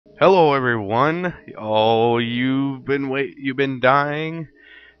Hello everyone. Oh, you've been dying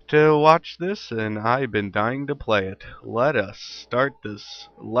to watch this and I've been dying to play it. Let us start this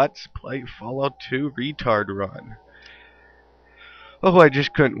Let's Play Fallout 2 Retard Run. Oh, I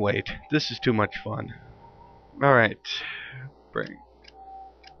just couldn't wait. This is too much fun. All right. Bring.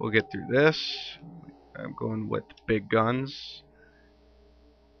 We'll get through this. I'm going with big guns,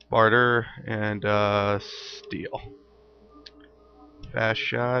 barter and steel. Fast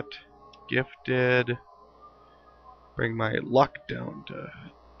shot, gifted. Bring my luck down to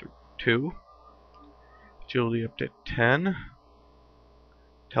 2. Agility up to 10.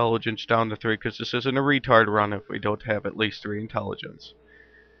 Intelligence down to 3 because this isn't a retard run if we don't have at least 3 intelligence.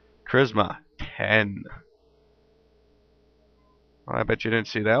 Charisma 10. Well, I bet you didn't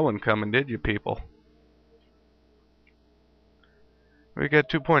see that one coming, did you, people? We got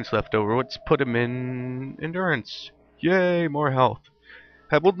 2 points left over. Let's put him in endurance. Yay, more health.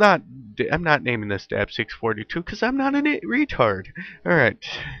 I'm not naming this Dab 642 because I'm not a retard. Alright.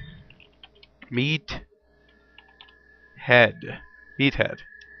 Meat head. Meathead.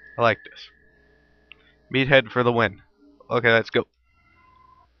 I like this. Meathead for the win. Okay, let's go.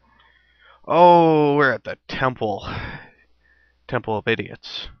 Oh, we're at the temple. Temple of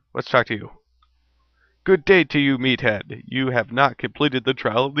Idiots. Let's talk to you. Good day to you, meathead. You have not completed the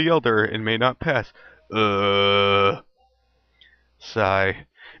trial of the Elder and may not pass. Sigh.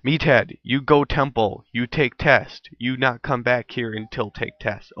 Meathead, you go temple. You take test. You not come back here until take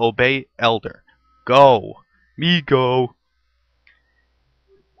test. Obey Elder. Go. Me go.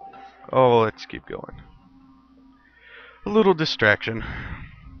 Oh, let's keep going. A little distraction.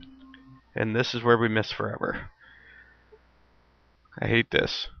 And this is where we miss forever. I hate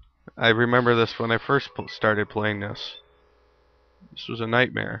this. I remember this when I first started playing this. This was a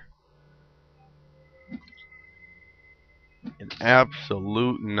nightmare. An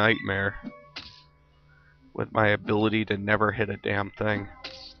absolute nightmare. With my ability to never hit a damn thing.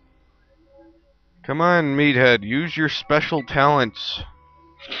 Come on, meathead. Use your special talents.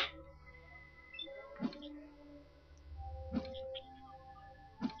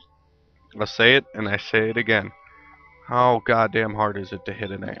 I say it, and I say it again. How goddamn hard is it to hit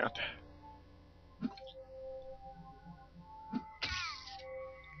an ant?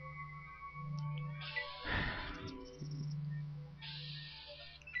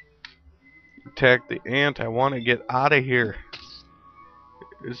 Attack the ant. I want to get out of here.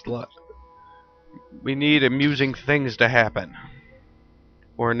 We need amusing things to happen.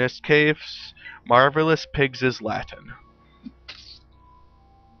 Or in this case, marvelous pigs is Latin.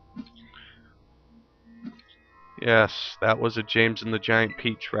 Yes, that was a James and the Giant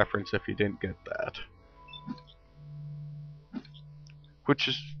Peach reference if you didn't get that.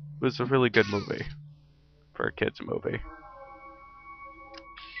 Was a really good movie. For a kid's movie.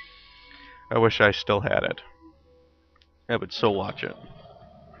 I wish I still had it. I would so watch it.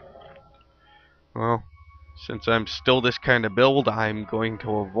 Well, since I'm still this kind of build, I'm going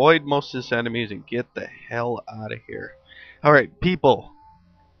to avoid most of his enemies and get the hell out of here. Alright, people.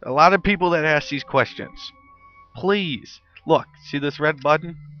 A lot of people that ask these questions. Please, look, see this red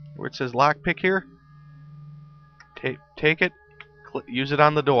button where it says lockpick here? Take it, use it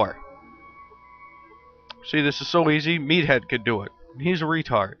on the door. See, this is so easy, Meathead could do it. He's a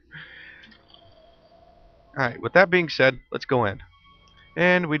retard. Alright, with that being said, let's go in.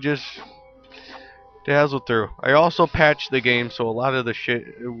 And we just dazzle through. I also patched the game, so a lot of the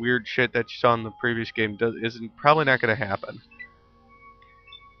weird shit that you saw in the previous game isn't probably not going to happen.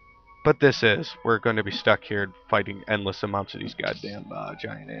 But this is. We're going to be stuck here fighting endless amounts of these goddamn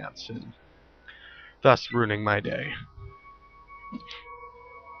giant ants, and thus ruining my day.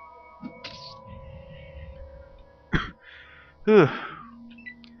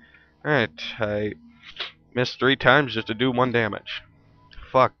 Alright, I missed 3 times just to do 1 damage.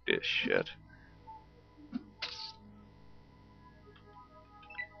 Fuck this shit.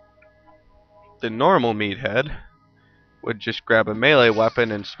 The normal meathead would just grab a melee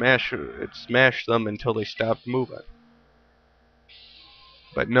weapon and smash them until they stopped moving.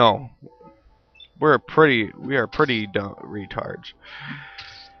 But no, we are pretty dumb retards.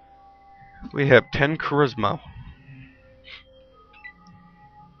 We have 10 charisma.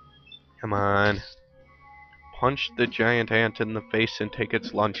 Come on. Punch the giant ant in the face and take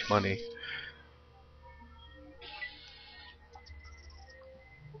its lunch money.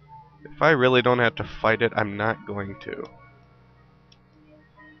 If I really don't have to fight it, I'm not going to.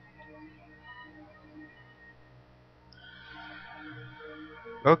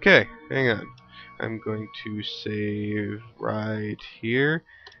 Okay, hang on. I'm going to save right here,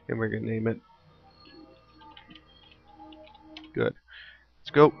 and we're going to name it. Good.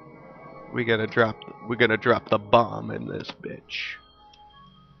 Let's go. We gotta drop. We're gonna drop the bomb in this bitch.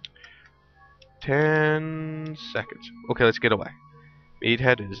 10 seconds. Okay, let's get away.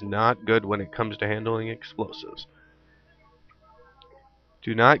 Meathead is not good when it comes to handling explosives.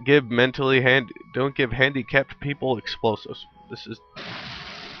 Do not give don't give handicapped people explosives. This is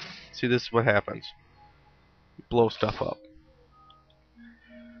See, this is what happens. You blow stuff up.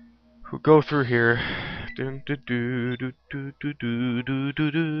 We'll go through here.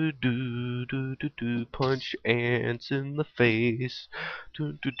 Punch ants in the face.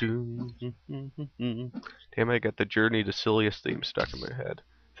 Damn, I got the Journey to Silliest theme stuck in my head.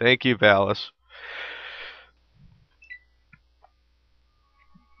 Thank you, Valis.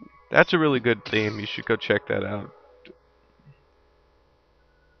 That's a really good theme. You should go check that out.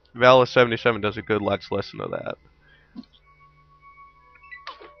 Valis77 does a good Let's Listen to that.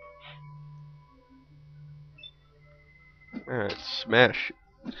 Alright, smash.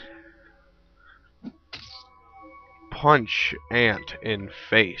 Punch ant in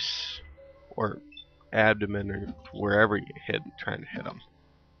face. Or abdomen, or wherever you hit, trying to hit them.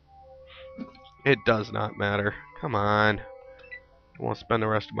 It does not matter. Come on. I won't spend the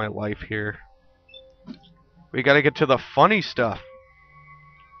rest of my life here. We gotta get to the funny stuff.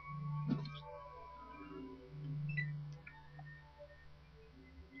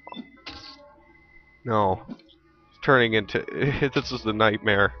 No. It's turning into... This is the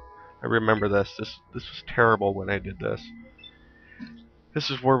nightmare. I remember this. This was terrible when I did this. This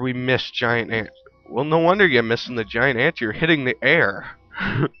is where we missed giant ant. Well, no wonder you're missing the giant ant. You're hitting the air.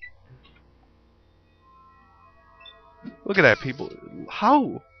 Look at that, people.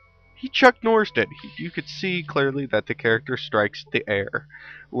 How? He Chuck Norris did. You could see clearly that the character strikes the air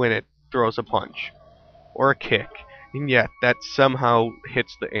when it throws a punch or a kick, and yet that somehow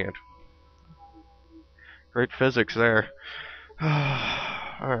hits the ant. Great physics there.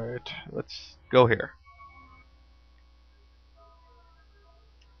 Alright, let's go here.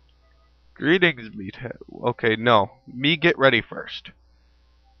 Greetings, Meathead. Okay, no. Me get ready first.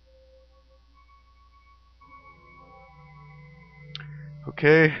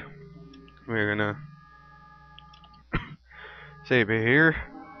 Okay, we're gonna save it here.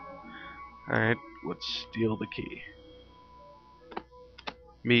 Alright, let's steal the key.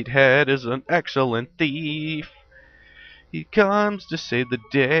 Meathead is an excellent thief. He comes to save the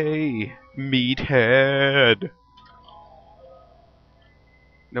day. Meathead.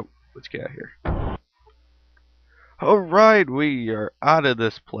 Nope, let's get out of here. Alright, we are out of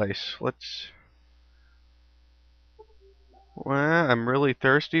this place. Let's... Well, I'm really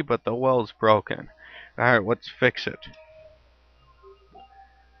thirsty, but the well's broken. Alright, let's fix it.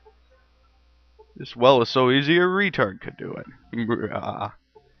 This well is so easy a retard could do it. Oh,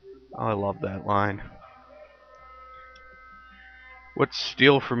 I love that line. What's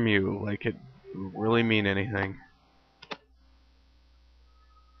steal from you? Like it really mean anything.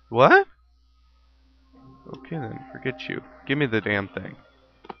 What? Okay then, forget you. Give me the damn thing.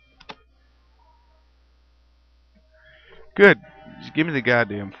 Good. Just give me the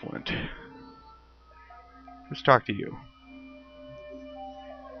goddamn flint. Let's talk to you.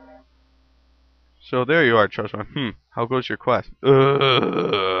 So there you are, Trustman. How goes your quest?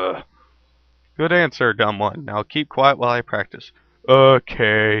 Ugh. Good answer, dumb one. Now keep quiet while I practice.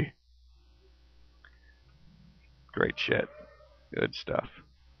 Okay. Great shit. Good stuff.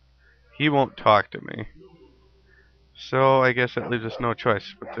 He won't talk to me. So I guess that leaves us no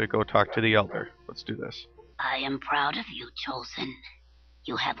choice but to go talk to the Elder. Let's do this. I am proud of you, Chosen.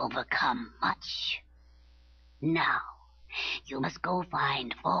 You have overcome much. Now, you must go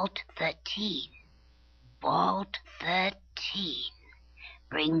find Vault 13. Vault 13.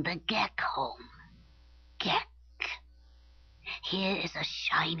 Bring the Gek home. Gek. Here is a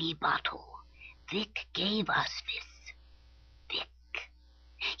shiny bottle. Vic gave us this. Vic.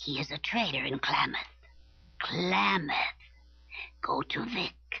 He is a trader in Klamath. Klamath. Go to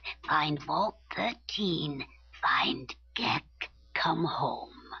Vic. Find Vault 13. Find Gek. Come home.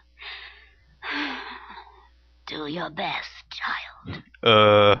 Do your best, child.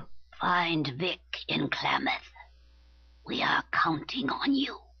 Find Vic in Klamath. We are counting on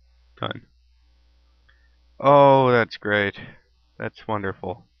you. Done. Oh, that's great. That's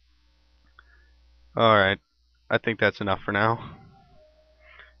wonderful. Alright. I think that's enough for now.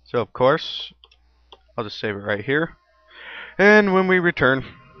 So, of course, I'll just save it right here. And when we return,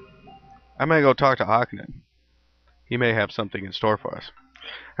 I might go talk to Akhenaten. He may have something in store for us.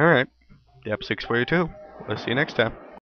 Alright. Yep, 642. We'll see you next time.